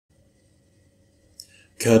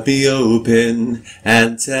Cut me open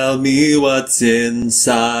and tell me what's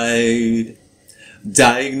inside.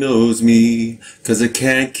 Diagnose me, 'cause I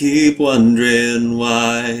can't keep wondering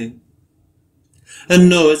why. I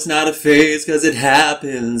know it's not a phase, 'cause it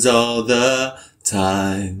happens all the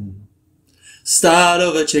time. Start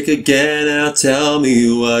over, check again, now tell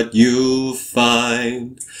me what you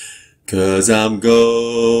find. 'Cause I'm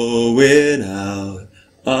going out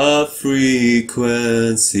of frequency.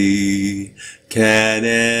 Can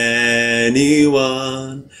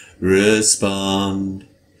anyone respond?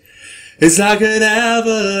 It's like an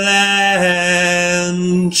avalanche.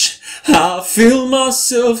 I feel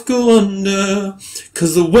myself go under,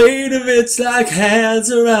 'cause the weight of it's like hands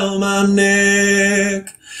around my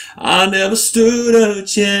neck. I never stood a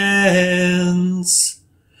chance.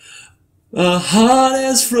 My heart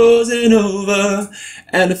is frozen over,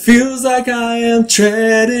 and it feels like I am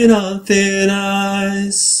treading on thin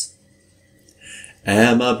ice.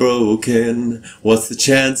 Am I broken? What's the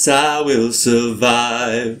chance I will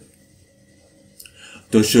survive?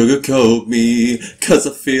 Don't sugarcoat me, 'cause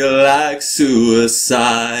I feel like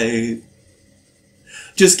suicide.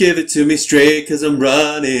 Just give it to me straight, 'cause I'm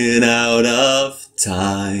running out of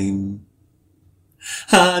time.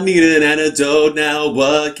 I need an antidote now,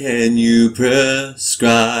 what can you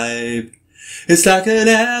prescribe? It's like an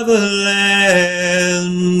avalanche.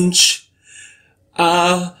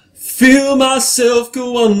 I feel myself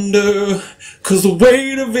go under, 'cause the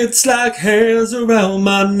weight of it's like hands around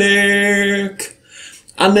my neck.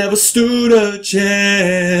 I never stood a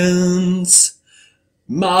chance.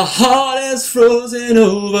 My heart is frozen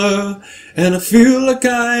over, and I feel like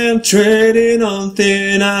I am treading on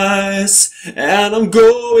thin ice, and I'm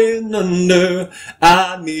going under.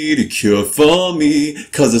 I need a cure for me,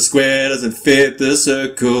 'cause the square doesn't fit the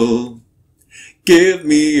circle. Give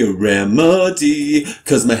me a remedy,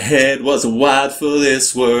 'cause my head wasn't wired for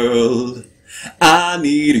this world. I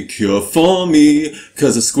need a cure for me,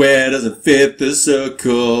 'cause the square doesn't fit the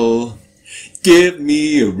circle. Give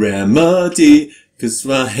me a remedy, 'cause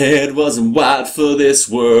my head wasn't wired for this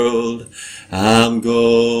world. I'm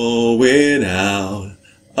going out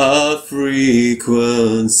of frequency.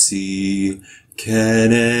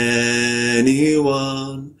 Can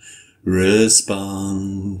anyone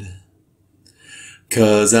respond?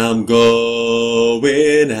 'Cause I'm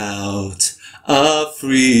going out of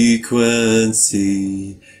frequency.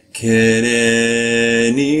 Can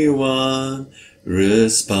anyone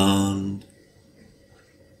respond?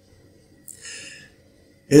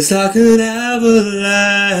 It's like an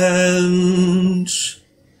avalanche.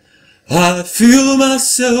 I feel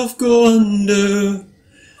myself go under,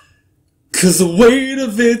 'cause the weight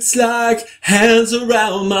of it's like hands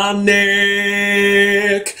around my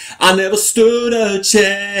neck. I never stood a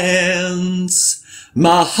chance.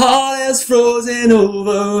 My heart is frozen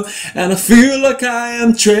over, and I feel like I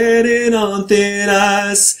am treading on thin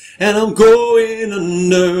ice, and I'm going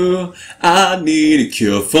under. I need a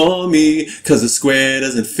cure for me, 'cause the square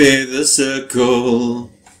doesn't fit the circle.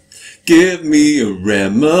 Give me a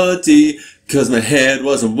remedy, 'cause my head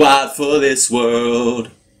wasn't wired for this world.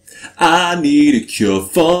 I need a cure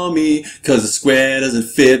for me, 'cause the square doesn't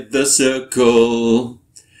fit the circle.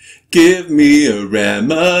 Give me a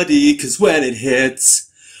remedy, 'cause when it hits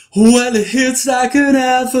like an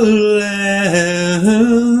avalanche.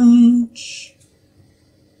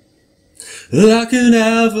 Like an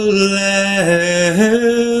avalanche.